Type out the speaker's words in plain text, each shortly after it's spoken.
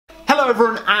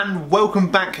everyone and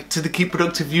welcome back to the Keep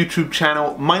Productive YouTube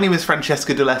channel. My name is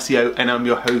Francesco D'Alessio and I'm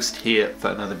your host here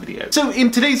for another video. So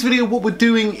in today's video what we're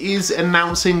doing is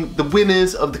announcing the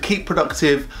winners of the Keep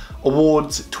Productive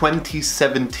Awards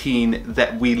 2017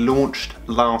 that we launched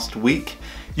last week.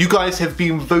 You guys have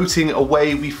been voting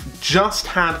away. We've just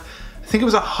had, I think it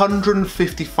was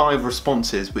 155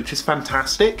 responses, which is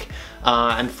fantastic.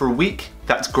 And for a week,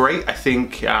 that's great. I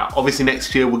think obviously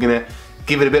next year we're gonna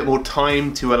give it a bit more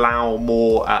time to allow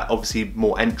more, obviously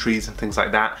more entries and things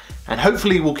like that. And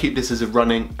hopefully we'll keep this as a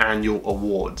running annual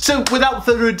award. So without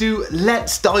further ado,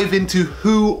 let's dive into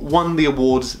who won the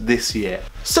awards this year.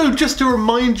 So just to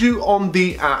remind you, on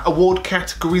the award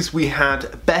categories, we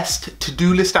had Best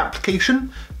To-Do List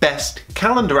Application, Best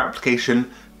Calendar Application,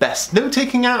 Best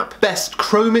Note-Taking App, Best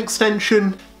Chrome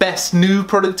Extension, Best New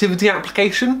Productivity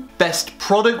Application, Best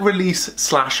Product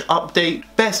Release/Update,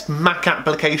 Best Mac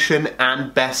Application,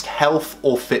 and Best Health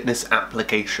or Fitness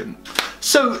Application.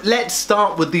 So let's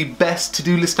start with the Best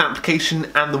To-Do List Application,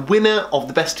 and the winner of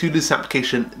the Best To-Do List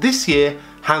Application this year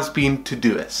has been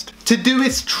Todoist.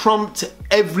 Todoist trumped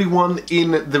everyone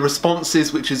in the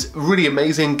responses, which is really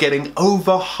amazing, getting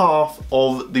over half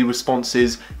of the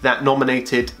responses that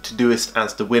nominated Todoist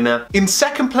as the winner. In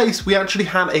second place, we actually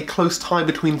had a close tie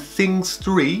between Things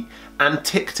 3 and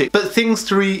TickTick, but Things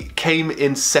 3 came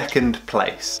in second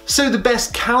place. So the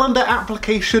best calendar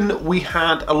application, we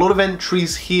had a lot of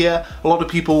entries here, a lot of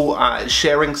people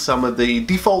sharing some of the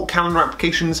default calendar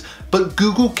applications, but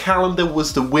Google Calendar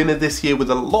was the winner this year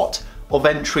with a lot of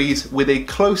entries, with a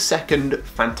close second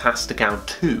Fantastical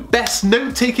 2. Best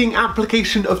note-taking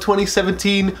application of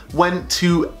 2017 went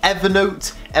to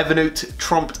Evernote. Evernote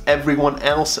trumped everyone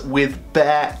else, with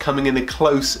Bear coming in a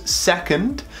close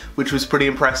second, which was pretty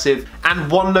impressive,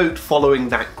 and OneNote following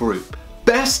that group.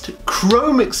 Best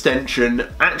Chrome extension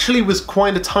actually was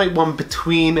quite a tight one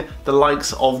between the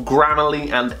likes of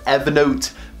Grammarly and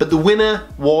Evernote, but the winner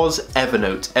was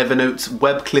Evernote. Evernote's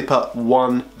Web Clipper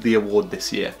won the award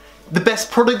this year. The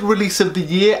best product release of the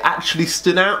year actually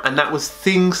stood out, and that was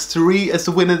Things 3 as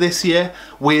the winner this year,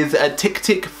 with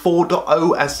TickTick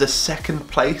 4.0 as the second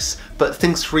place, but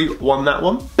Things 3 won that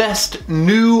one. Best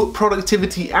new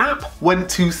productivity app went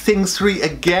to Things 3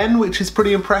 again, which is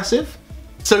pretty impressive.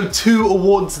 So 2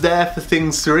 awards there for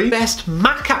Things 3. Best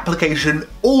Mac application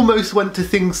almost went to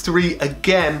Things 3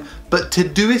 again, but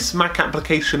Todoist Mac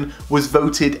application was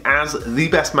voted as the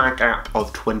best Mac app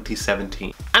of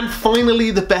 2017. And finally,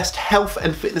 the best health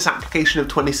and fitness application of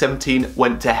 2017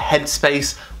 went to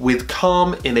Headspace, with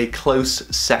Calm in a close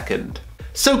second.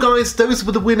 So guys, those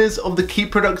were the winners of the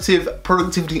Keep Productive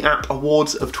Productivity App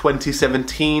Awards of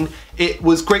 2017. It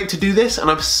was great to do this, and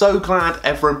I'm so glad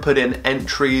everyone put in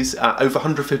entries. Over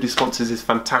 150 sponsors is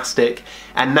fantastic,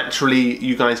 and naturally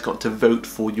you guys got to vote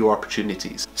for your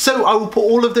opportunities. So I will put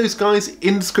all of those guys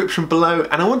in the description below,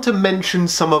 and I want to mention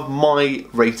some of my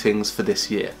ratings for this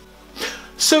year.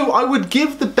 So I would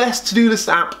give the best to-do list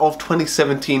app of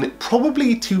 2017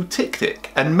 probably to TickTick,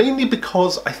 and mainly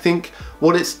because I think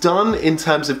what it's done in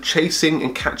terms of chasing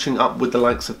and catching up with the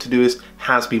likes of Todoist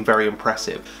has been very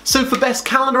impressive. So for best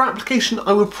calendar application,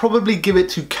 I would probably give it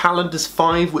to Calendars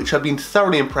 5, which I've been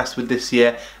thoroughly impressed with this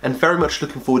year, and very much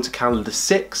looking forward to Calendar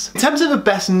 6. In terms of a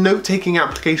best note-taking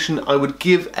application, I would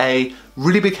give a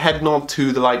really big head nod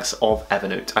to the likes of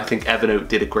Evernote. I think Evernote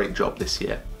did a great job this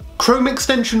year. Chrome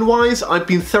extension wise, I've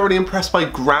been thoroughly impressed by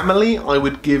Grammarly. I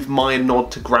would give my nod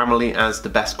to Grammarly as the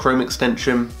best Chrome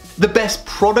extension. The best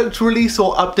product release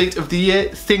or update of the year,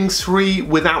 Things 3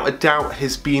 without a doubt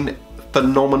has been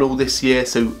phenomenal this year,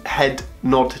 so head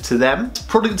nod to them.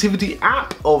 Productivity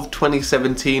app of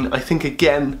 2017, I think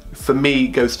again for me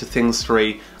goes to Things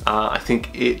 3. I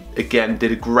think it again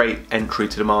did a great entry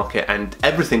to the market, and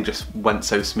everything just went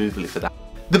so smoothly for that.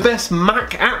 The best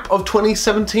Mac app of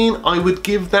 2017, I would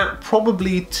give that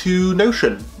probably to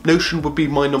Notion. Notion would be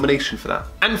my nomination for that.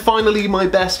 And finally, my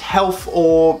best health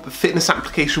or fitness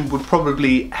application would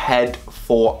probably head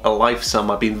for a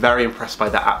Lifesum. I've been very impressed by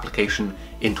that application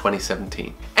in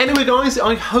 2017. Anyway guys,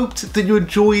 I hoped that you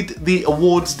enjoyed the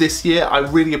awards this year. I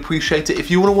really appreciate it.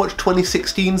 If you want to watch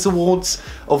 2016's awards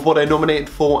of what I nominated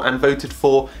for and voted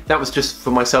for, that was just for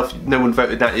myself. No one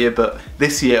voted that year, but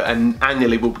this year and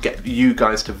annually we'll get you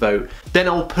guys to vote. Then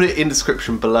I'll put it in the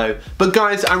description below. But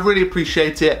guys, I really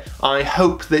appreciate it. I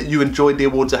hope that you enjoyed the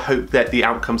awards. I hope that the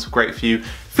outcomes were great for you.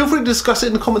 Feel free to discuss it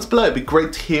in the comments below. It'd be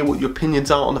great to hear what your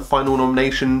opinions are on the final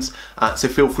nominations, so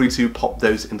feel free to pop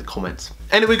those in the comments.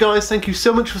 Anyway guys, thank you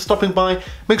so much for stopping by.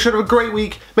 Make sure to have a great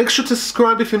week. Make sure to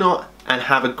subscribe if you're not, and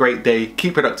have a great day.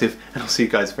 Keep productive, and I'll see you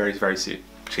guys very, very soon.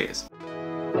 Cheers.